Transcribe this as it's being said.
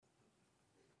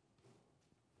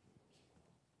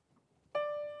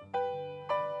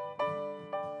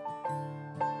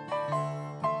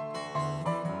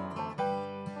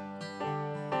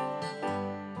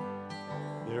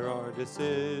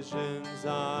decisions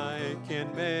I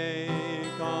can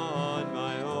make on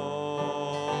my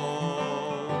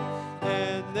own.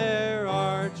 And there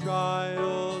are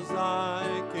trials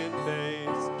I can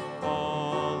face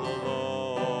all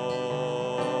alone.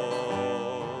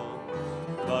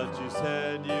 But you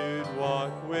said you'd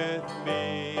walk with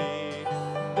me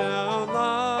down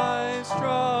life's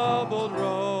troubled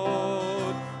road.